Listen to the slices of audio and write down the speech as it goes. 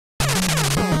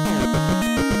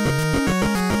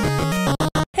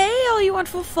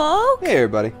wonderful folk. Hey,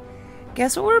 everybody.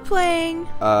 Guess what we're playing?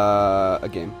 A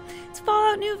game. It's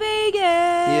Fallout New Vegas.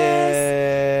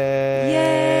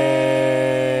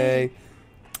 Yay!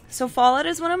 So Fallout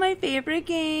is one of my favorite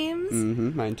games.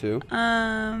 Mine too.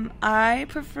 I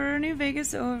prefer New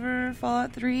Vegas over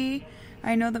Fallout 3.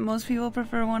 I know that most people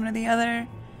prefer one or the other.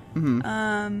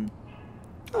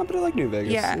 Oh, but I like New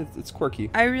Vegas. Yeah. It's quirky.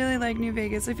 I really like New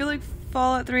Vegas. I feel like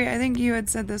Fallout 3, I think you had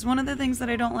said this, one of the things that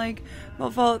I don't like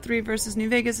about Fallout 3 versus New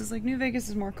Vegas is like New Vegas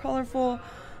is more colorful.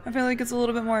 I feel like it's a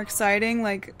little bit more exciting,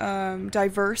 like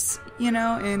diverse, you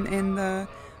know, in the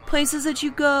places that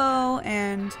you go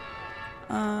and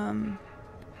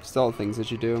Just all the things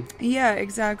that you do. yeah,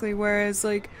 exactly. Whereas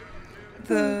like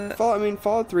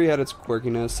Fallout 3 had its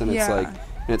quirkiness and its like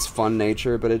and its fun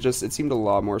nature, but it seemed a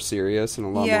lot more serious and a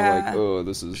lot more like, oh,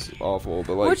 this is awful.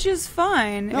 But like, which is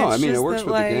fine. No, it's I mean just it works that,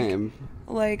 with like, the game.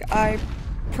 Like I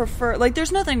prefer, like,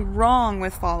 there's nothing wrong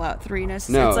with Fallout 3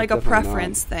 necessarily. No, it's like a definitely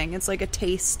preference thing. It's like a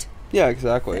taste Yeah,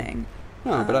 exactly. thing.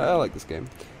 No, but I like this game.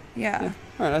 Yeah.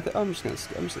 All right, I'm just gonna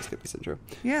skip this intro.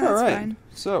 Yeah, All that's right. fine.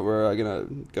 So we're gonna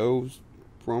go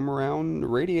roam around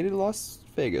irradiated Las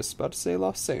Vegas. About to say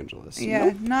Los Angeles. Yeah,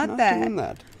 Nope, not that. doing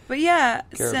that. But yeah,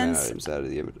 Caravan since items out of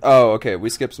the image. Oh, okay. We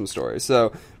skipped some stories.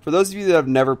 So, for those of you that have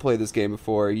never played this game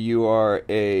before, you are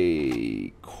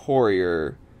a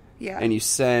courier, and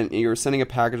you're sending a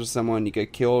package to someone. You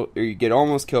get killed, or you get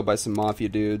almost killed by some mafia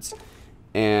dudes,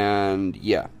 and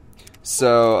yeah.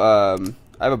 So,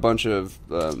 I have a bunch of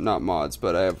not mods,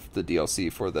 but I have the DLC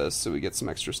for this, so we get some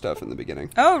extra stuff in the beginning.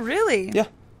 Oh, really? Yeah,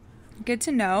 Good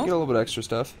to know. we get a little bit of extra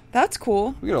stuff. That's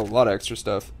cool. We get a lot of extra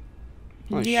stuff.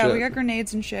 Holy Yeah, shit. we got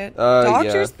grenades and shit. Yeah.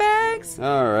 Doctor's bags?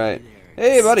 All right.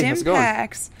 Hey, buddy, how's it going?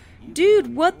 Packs.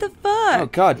 Dude, what the fuck? Oh,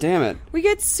 god damn it. We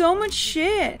get so much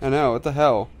shit. I know, what the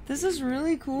hell? This is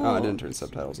really cool. Oh, I didn't turn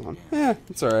subtitles on. Yeah,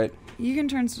 it's alright. You can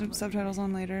turn some subtitles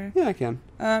on later. Yeah, I can.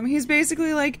 He's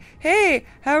basically like, hey,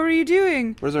 how are you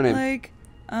doing? What is her name? Like,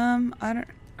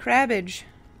 Cabbage.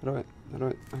 How do I,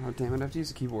 oh, damn it, I have to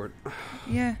use a keyboard.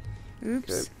 Yeah.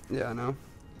 Oops. Okay. Yeah, I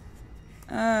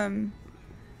know.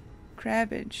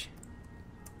 Cabbage.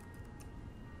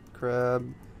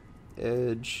 Crab,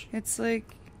 edge. It's like,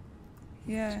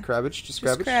 yeah. Cabbage? Just Just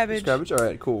Cabbage? Cabbage. Just Cabbage?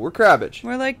 Alright, cool. We're Cabbage.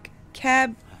 We're like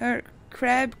crab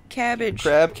cabbage.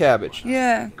 Crab cabbage.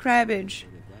 Yeah, Cabbage.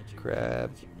 Crab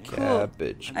Cool.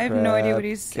 cabbage. I have no idea what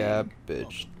he's saying.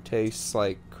 Cabbage. Tastes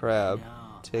like crab.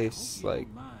 Tastes like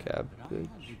cabbage.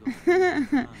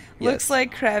 Looks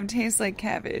like crab, tastes like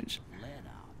cabbage.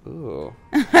 Ooh.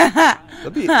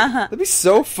 That'd be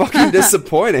so fucking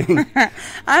disappointing.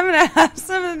 I'm gonna have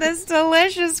some of this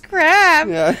delicious crab.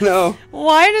 Yeah, I know.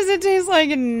 Why does it taste like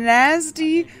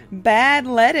nasty, bad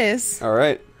lettuce?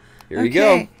 Alright. Here we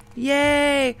go.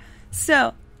 Yay!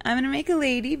 So, I'm gonna make a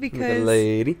lady because The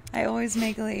lady. I always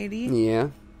make a lady. Yeah.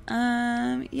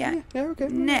 Yeah. Yeah, okay.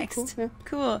 Next. Cool. Yeah.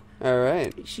 Cool.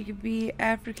 Alright. She could be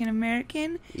African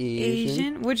American,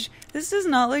 Asian. which this does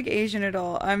not look Asian at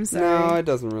all. I'm sorry. No, it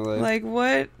doesn't really. Like,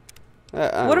 what?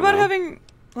 I What don't about know. having,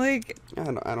 like, I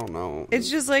don't know. it's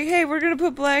just like, hey, we're gonna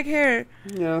put black hair.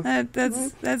 Yeah.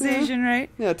 That's Yeah. Asian, right?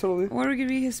 Yeah, totally. Or we could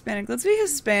be Hispanic. Let's be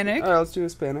Hispanic. Alright, let's do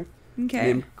Hispanic. Okay.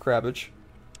 Named Cabbage.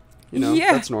 You know,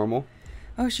 Yeah. that's normal.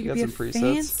 Oh, she could You be a got some presets?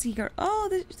 fancy girl. Oh,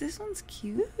 this one's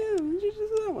cute. Yeah, just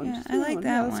that one. Yeah, just I like one. that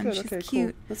Yeah, that's one. good. She's Okay,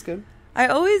 cute. Cool. That's good. I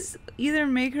always either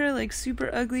make her like super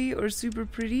ugly or super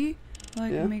pretty.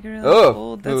 Like Yeah. make her like Oh.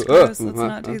 old. That's Oh, gross. oh, Let's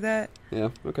not do that. Yeah,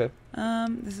 okay.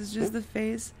 This is just the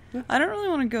face. Yeah. I don't really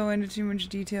want to go into too much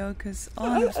detail because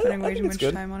I'll end up spending I way think too it's much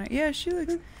good. time on it. Yeah, she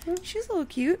looks. She's a little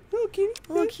cute. A little cutie.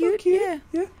 A little cute. Yeah.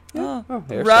 Yeah. Oh,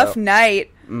 hairstyle. rough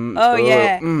night. Oh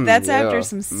yeah, that's yeah. after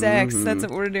some sex. Mhm. That's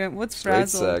what we're doing. What's Straight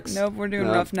frazzle? sex. Nope, we're doing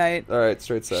No. rough night. Alright,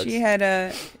 straight sex. She had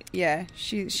a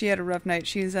she had a rough night.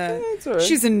 She's a it's alright.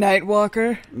 she's a night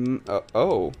walker.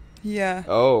 Oh. Yeah.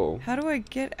 Oh. How do I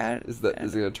get out? Is it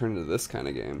gonna turn into this kind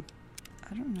of game?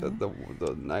 I don't know.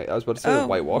 The night I was about to say the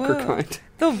White Walker whoa. kind.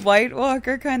 The White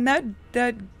Walker kind.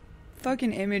 That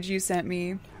fucking image you sent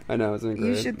me. I know, isn't it great?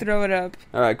 You should throw it up.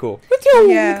 Alright, cool. Yeah.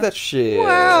 Look at that shit.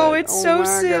 Wow, it's Oh so my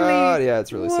silly. God. Yeah,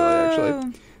 it's really silly Whoa.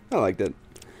 actually. I liked it.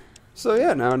 So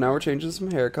yeah, now we're changing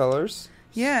some hair colors.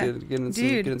 Yeah.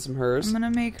 Getting some hers. I'm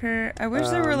gonna make her. I wish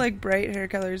there were like bright hair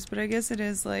colors, but I guess it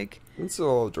is like. It's a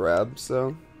little drab,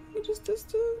 so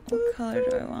What color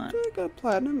do I want? I got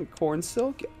platinum, corn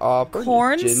silk, auburn,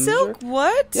 Corn ginger. silk?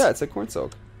 What? Yeah, it's a corn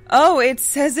silk. Oh, it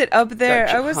says it up there.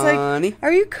 Gotcha, I was honey. like,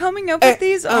 are you coming up with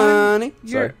these on honey.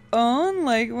 your Sorry. own?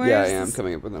 Like, where Yeah, I is am this?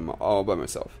 coming up with them all by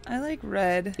myself. I like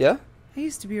red. Yeah? I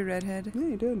used to be a redhead. Yeah,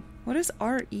 you did. What is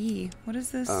RE? What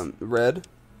is this? Red,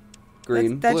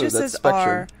 green, that blue. just That's says spectrum.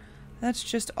 R. That's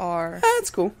just R. That's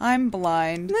cool. I'm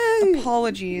blind.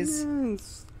 Apologies.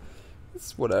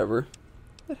 It's whatever.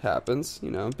 It happens,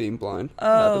 you know, being blind.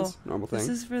 Oh, happens. Normal thing. This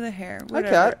is for the hair. Hi,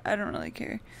 Whatever. cat. I don't really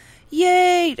care.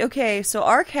 Yay! Okay, so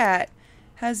our cat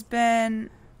has been...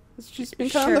 She's been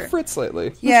kind of on the fritz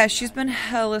lately. Yeah, she's been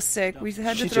hella sick. We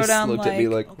had to throw down, She just looked at me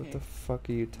like, what the fuck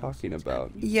are you talking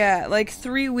about? Yeah, like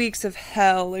 3 weeks of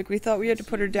hell. Like, we thought we had to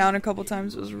put her down a couple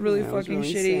times. It was really fucking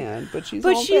shitty. Sad,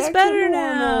 but she's better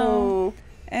now.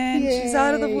 And she's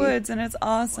out of the woods, and it's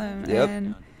awesome. Yep.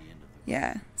 And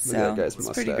yeah, so it's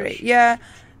pretty great. Yeah,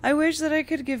 I wish that I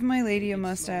could give my lady a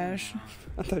mustache.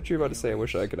 I thought you were about to say, I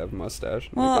wish I could have a mustache.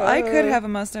 Well, I could have a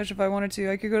mustache if I wanted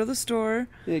to. I could go to the store.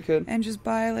 Yeah, you could. And just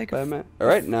buy like All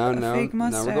right, now fake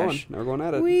mustache. we're going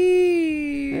at it.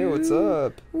 Wee. Hey, what's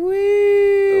up?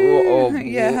 Wee. Oh,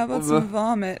 yeah, how about some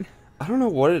vomit? I don't know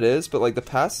what it is, but like the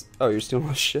past... Oh, you're stealing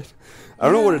my shit. I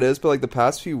don't know what it is, but like the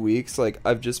past few weeks, like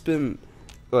I've just been...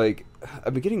 Like,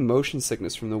 I've been getting motion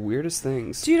sickness from the weirdest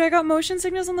things. Dude, I got motion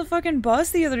sickness on the fucking bus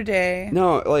the other day.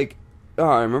 No, like... Oh,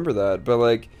 I remember that, but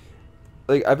like...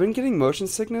 Like, I've been getting motion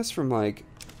sickness from, like,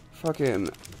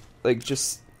 fucking, like,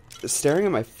 just staring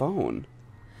at my phone.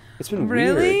 It's been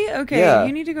weird. Really? Okay, yeah.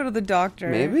 You need to go to the doctor.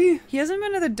 Maybe? He hasn't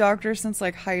been to the doctor since,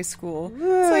 like, high school.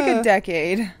 It's like a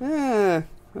decade. My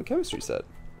chemistry set.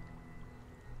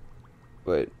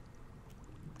 Wait.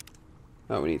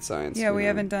 Oh, we need science. Yeah, we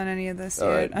haven't done any of this yet.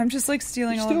 Right. I'm just, like,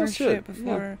 stealing all of her shit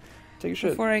before... Yeah. Take a shit.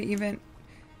 Before I even...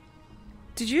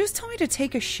 Did you just tell me to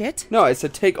take a shit? No, I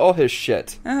said take all his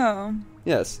shit. Oh.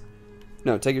 Yes.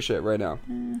 No, take a shit right now.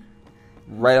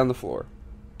 Right on the floor.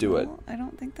 Do it. I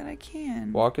don't think that I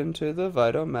can. Walk into the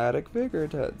Vitomatic Vigor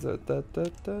test. I don't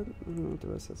know what the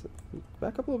rest says.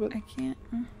 Back up a little bit. I can't.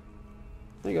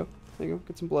 There you go. There you go.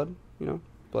 Get some blood. You know,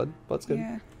 blood's good.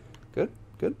 Yeah. Good.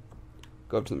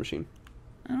 Go up to the machine.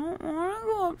 I don't want to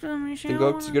go up to the machine. Then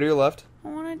go to your left. I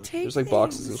want to take There's like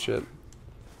boxes and shit.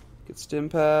 Get stim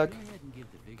pack.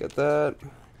 Get that.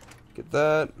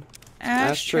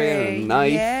 Ashtray and a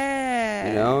knife. Yeah.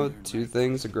 You know, 2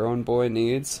 things a grown boy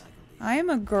needs. I am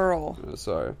a girl. Oh,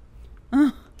 sorry.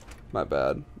 My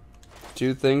bad.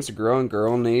 2 things a grown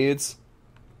girl needs.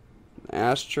 An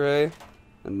ashtray.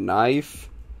 A knife.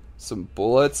 Some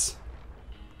bullets.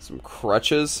 Some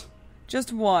crutches.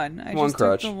 Just one. I one just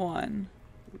crutch. took the one.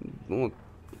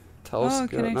 Telescope. Oh,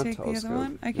 can I not take telescope. the other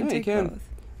one? I can take both.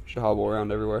 Should hobble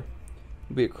around everywhere.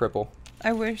 Be a cripple.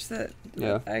 I wish that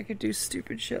I could do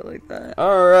stupid shit like that.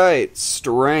 Alright,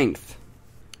 strength.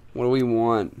 What do we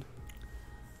want?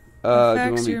 Do you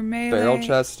want to be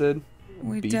barrel-chested?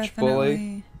 Beach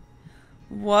bully?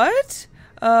 What?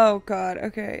 Oh, God,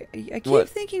 okay. I keep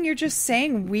thinking you're just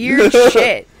saying weird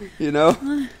shit. You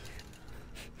know?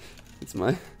 It's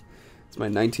my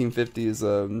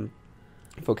 1950s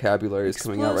vocabulary is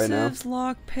coming out right now.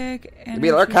 Lockpick, and... You be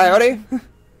a little coyote?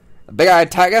 A big-eyed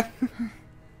tiger?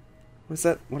 What's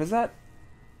that? What is that?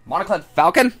 Monocled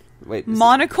falcon? Wait.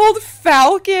 Monocled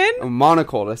falcon? Oh,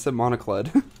 monocled. I said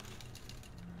monocled.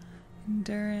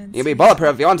 Endurance. You can be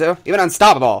bulletproof if you want to. Even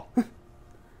unstoppable. You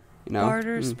know?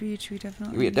 Barter speech, we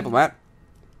definitely... You be a diplomat.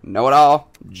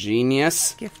 Know-it-all.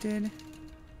 Genius. Gifted.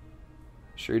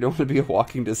 Sure you don't want to be a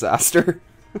walking disaster?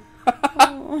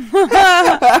 Oh.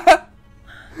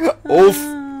 Oof.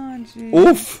 Oh,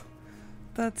 oof.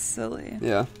 That's silly.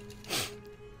 Yeah.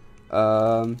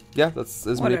 Yeah, that's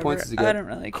as many points as you get. I don't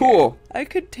really care. Cool. I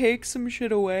could take some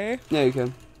shit away. Yeah, you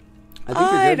can. I think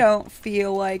I you're good. don't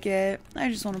feel like it. I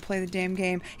just want to play the damn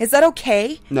game. Is that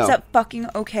okay? No. Is that fucking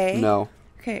okay? No.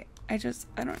 Okay, I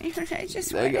don't even, I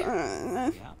just there you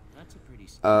go.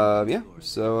 Yeah,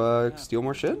 so, steal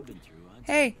more shit?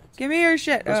 Hey, give me your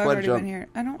shit. Press I've Y to already jump. been here.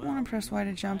 I don't want to press Y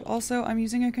to jump. Also, I'm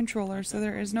using a controller, so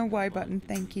there is no Y button.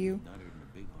 Thank you.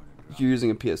 You're using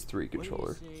a PS3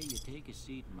 controller.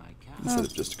 Instead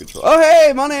of just a controller. Oh,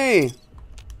 hey, money!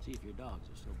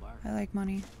 I like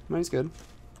money. Money's good.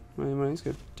 Money's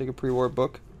good. Take a pre-war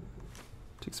book.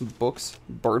 Take some books.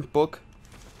 Burnt book.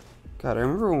 God, I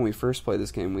remember when we first played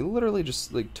this game, we literally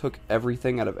just, like, took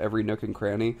everything out of every nook and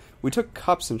cranny. We took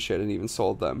cups and shit and even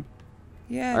sold them.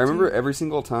 Yeah, I remember every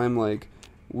single time, like,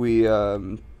 we, I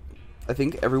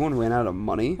think everyone ran out of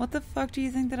money. What the fuck do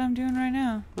you think that I'm doing right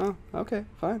now? Oh, okay,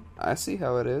 fine. I see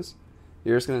how it is.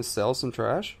 You're just gonna sell some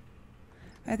trash?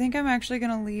 I think I'm actually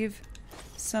gonna leave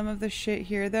some of the shit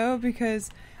here, though, because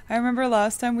I remember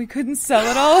last time we couldn't sell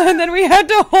it all, and then we had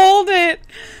to hold it.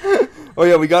 Oh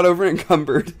yeah, we got over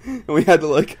encumbered, and we had to,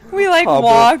 like, we, like,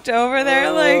 walked over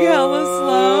there, like, hella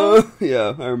slow.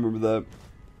 Yeah, I remember that.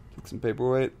 Take some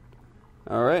paperweight.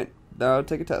 Alright, now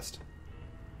take a test.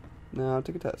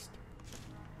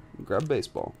 Grab a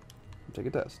baseball. Take a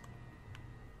test.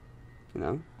 You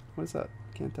know? What is that?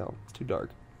 Can't tell. It's too dark.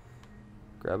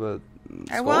 Grab a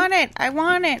skull? I want it! I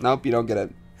want it! Nope, you don't get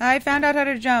it. I found out how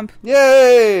to jump.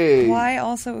 Yay! Y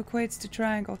also equates to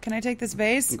triangle. Can I take this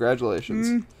vase?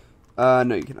 Congratulations. No,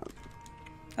 you cannot.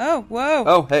 Oh, whoa.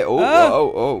 Oh, hey,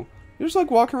 oh. You're just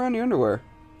like walking around in your underwear.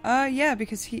 Yeah,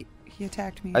 because he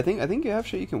attacked me. I think you have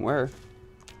shit you can wear.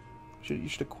 You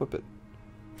should equip it.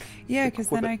 Yeah, because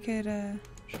then I could, You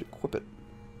should equip it.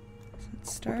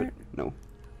 Start? It. No.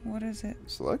 What is it?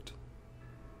 Select.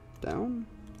 Down.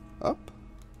 Up.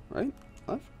 Right.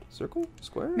 Left. Circle.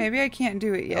 Square. Maybe I can't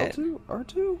do it yet. L2.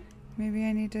 R2. Maybe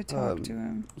I need to talk to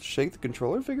him. Shake the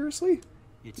controller vigorously.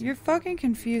 You're fucking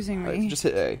confusing me. Right, just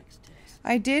hit A.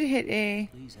 I did hit A.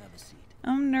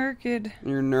 I'm naked.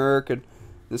 You're naked.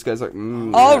 This guy's like,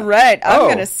 All right, I'm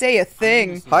gonna say a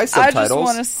thing. Hi, subtitles. I just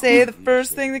want to say the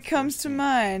first thing that comes to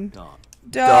mind.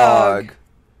 Dog.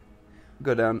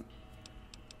 Go down.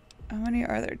 How many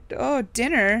are there? Oh,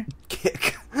 dinner.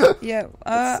 Kick. Yeah.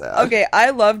 Okay, I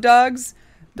love dogs,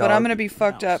 but I'm gonna be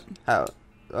fucked up. How?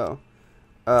 Oh.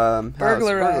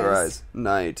 Burglarize.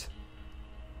 Night.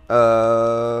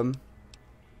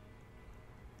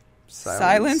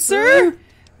 Silencer?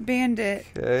 Bandit.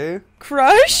 Okay.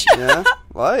 Crush? Yeah.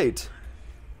 Light.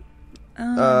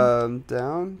 Down.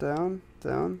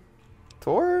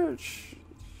 Torch.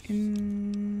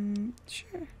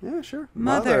 Sure. Yeah, sure.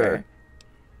 Mother.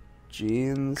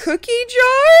 Jeans. Cookie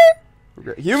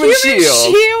jar? Human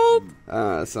shield.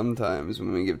 shield. Sometimes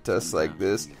when we give tests like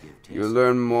this, you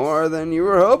learn more than you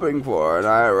were hoping for, and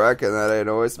I reckon that ain't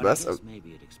always best.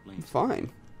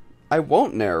 Fine. I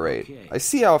won't narrate. I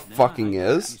see how it fucking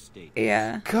is.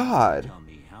 Yeah. God.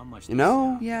 You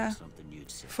know? Yeah.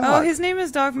 Fuck. Oh, his name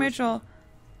is Doc Mitchell.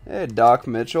 Hey, Doc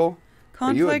Mitchell.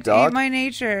 Conflict ate my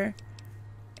nature.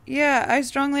 Yeah, I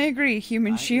strongly agree.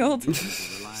 Human shield.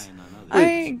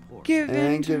 I give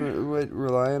in to...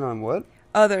 Relying on what?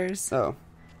 Others. Oh.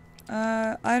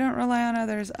 I don't rely on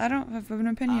others. I don't have an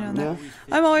opinion on that.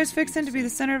 Yeah. I'm always fixed in to be the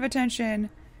center of attention.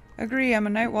 Agree, I'm a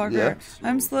night walker. Yeah.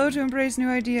 I'm slow to embrace new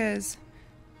ideas.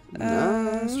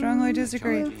 Strongly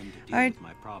disagree. I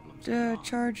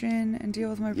charge in and deal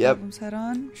with my problems head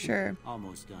on. Sure.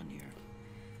 Almost done here.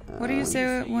 What do you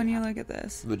say when you look at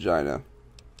this? Vagina.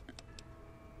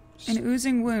 An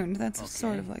oozing wound. That's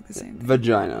sort of like the same thing.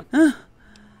 Vagina.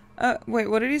 Wait,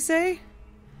 what did he say?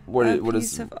 What a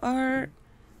is piece of art,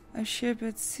 a ship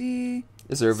at sea.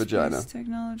 Is there a vagina?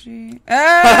 Technology.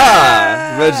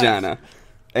 Vagina.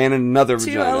 And another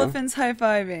vagina. Two elephants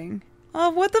high-fiving. Oh,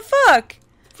 what the fuck?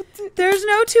 There's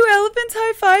no two elephants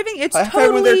high-fiving? It's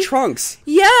totally... with their trunks.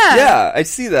 Yeah. Yeah, I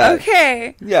see that.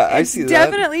 Okay. Yeah, I see that.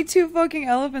 Definitely two fucking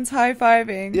elephants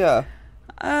high-fiving. Yeah.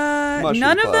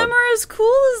 None of them are as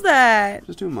cool as that.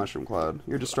 Just do a mushroom cloud.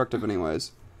 You're destructive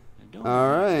anyways.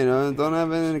 Alright, don't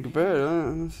have anything to compare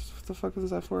to. What the fuck was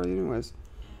that for anyways?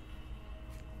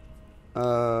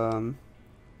 Oh,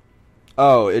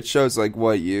 it shows like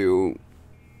what you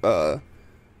are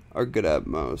good at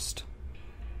most.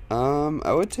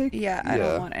 I would take... Yeah, I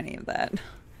don't want any of that.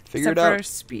 Figure it out. Except for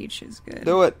speech is good.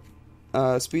 Do it.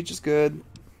 Speech is good.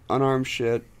 Unarmed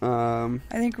shit. I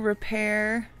think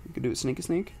repair. You could do it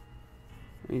sneak.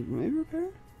 Maybe repair?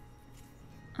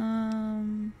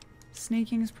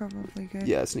 Sneaking is probably good.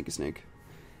 Yeah, sneak.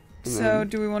 So,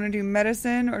 do we want to do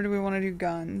medicine or do we want to do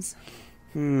guns?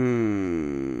 We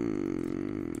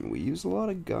use a lot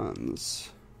of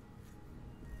guns.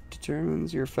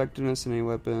 Determines your effectiveness in a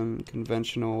weapon.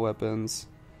 Conventional weapons.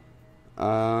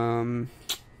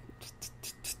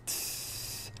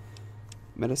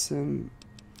 Medicine.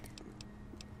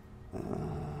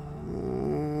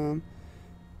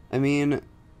 I mean,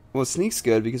 well, sneak's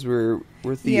good because we're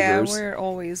thievers. Yeah, we're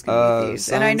always gonna be thieves.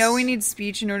 And I know we need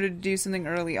speech in order to do something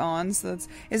early on. So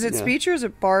is it speech or is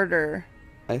it barter?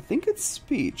 I think it's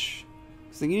speech.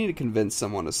 I think you need to convince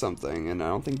someone of something, and I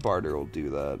don't think barter will do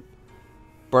that.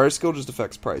 Barter skill just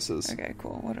affects prices. Okay,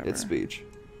 cool. Whatever. It's speech.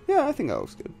 Yeah, I think that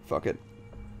looks good. Fuck it.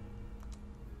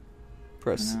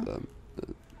 Press.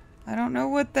 I don't know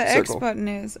what the circle. X button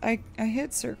is. I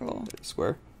hit circle.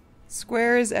 Square.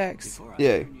 Square is X.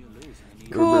 Yay.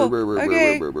 Cool.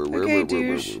 Okay,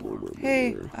 douche.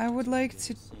 Hey, I would like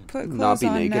to put clothes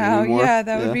on now. Anymore. Yeah,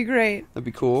 that would be great. That'd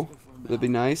be cool. That'd be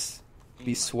nice.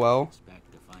 Be swell.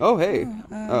 Oh, hey.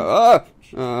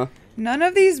 None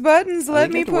of these buttons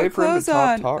let me put clothes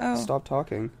on. Stop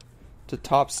talking. To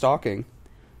top stalking.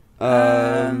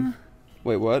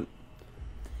 Wait, what?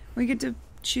 We get to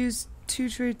choose 2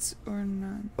 traits or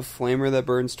none. A flamer that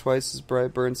burns twice as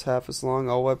bright, burns half as long.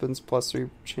 All weapons +3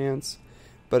 chance.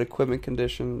 But equipment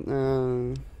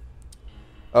condition.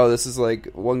 Oh, this is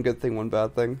like one good thing, one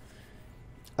bad thing.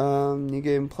 You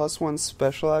gain +1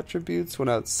 special attributes when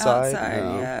outside.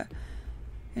 No. Yeah.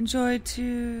 Enjoy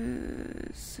to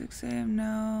 6 a.m.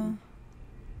 No.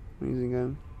 Using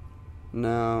gun.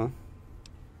 No.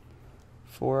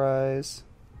 4 eyes.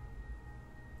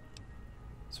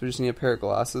 So we just need a pair of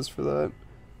glasses for that.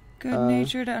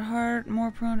 Good-natured at heart,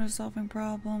 more prone to solving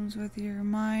problems with your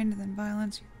mind than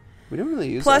violence. We don't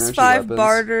really use +5 weapons.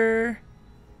 barter.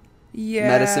 Yeah.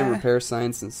 Medicine, repair,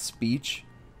 science, and speech.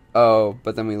 Oh,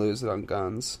 but then we lose it on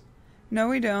guns. No,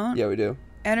 we don't. Yeah, we do.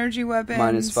 Energy weapons.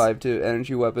 -5 to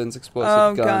energy weapons,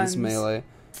 explosive guns, guns, melee.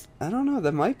 I don't know.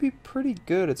 That might be pretty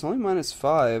good. It's only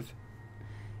 -5.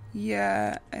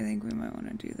 Yeah, I think we might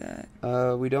want to do that.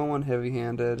 We don't want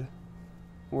heavy-handed.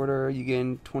 Order, you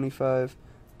gain 25,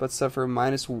 but suffer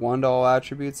 -1 to all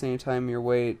attributes anytime your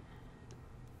weight.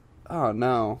 Oh,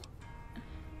 no.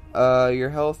 Your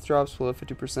health drops below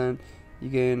 50%. You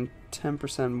gain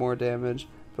 10% more damage,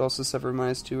 but also suffer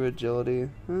 -2 agility.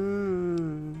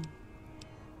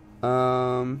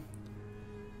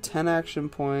 10 action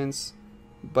points,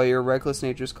 but your reckless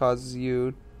nature causes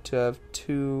you to have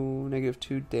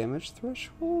 -2 damage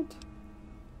threshold.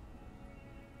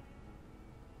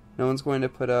 No one's going to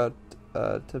put out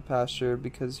to pasture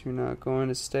because you're not going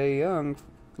to stay young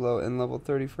in level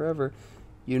 30 forever.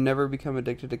 You never become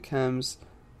addicted to chems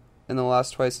and they'll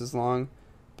last twice as long,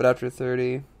 but after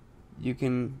 30 you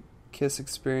can kiss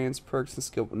experience, perks, and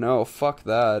skill. No, fuck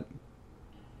that.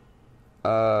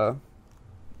 Frag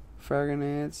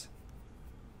grenades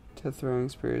to throwing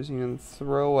spears. You can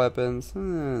throw weapons.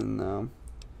 No.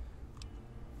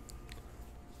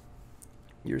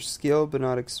 Your skill, but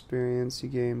not experience. You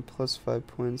gain +5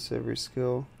 points every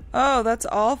skill. Oh, that's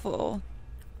awful.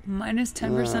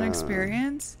 -10%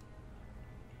 experience?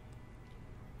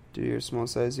 Due to your small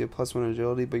size, you have +1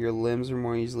 agility, but your limbs are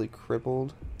more easily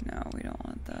crippled. No, we don't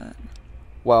want that.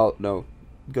 Well, no.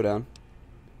 Go down.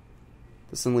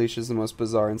 This unleashes the most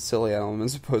bizarre and silly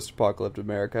elements of post-apocalyptic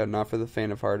America, not for the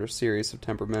faint of heart or serious of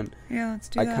temperament. Yeah, let's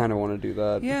do that. I kind of want to do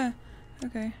that. Yeah.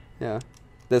 Okay. Yeah.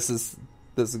 This is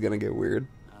gonna get weird.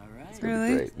 Alright.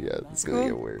 Really? Great. Yeah, it's gonna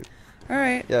get weird. All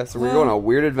right. Yeah, so we're going on a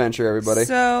weird adventure, everybody.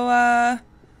 So,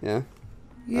 yeah.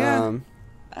 Yeah.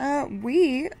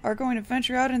 We are going to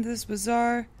venture out into this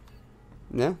bizarre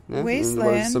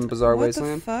wasteland. Some bizarre what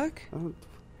wasteland. What the fuck?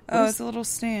 Oh, it's a little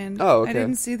stand. Oh, okay. I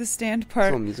didn't see the stand It's a part.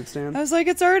 little music stand. I was like,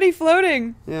 it's already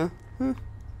floating. Yeah. Huh.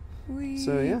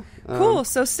 So, yeah. Cool.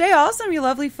 So stay awesome, you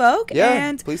lovely folk. Yeah,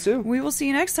 and please do. We will see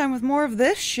you next time with more of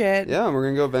this shit. Yeah, we're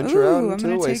going to go venture out into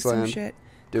the wasteland. Take some shit.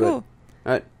 Do cool. it.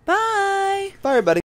 All right. Bye. Bye, everybody.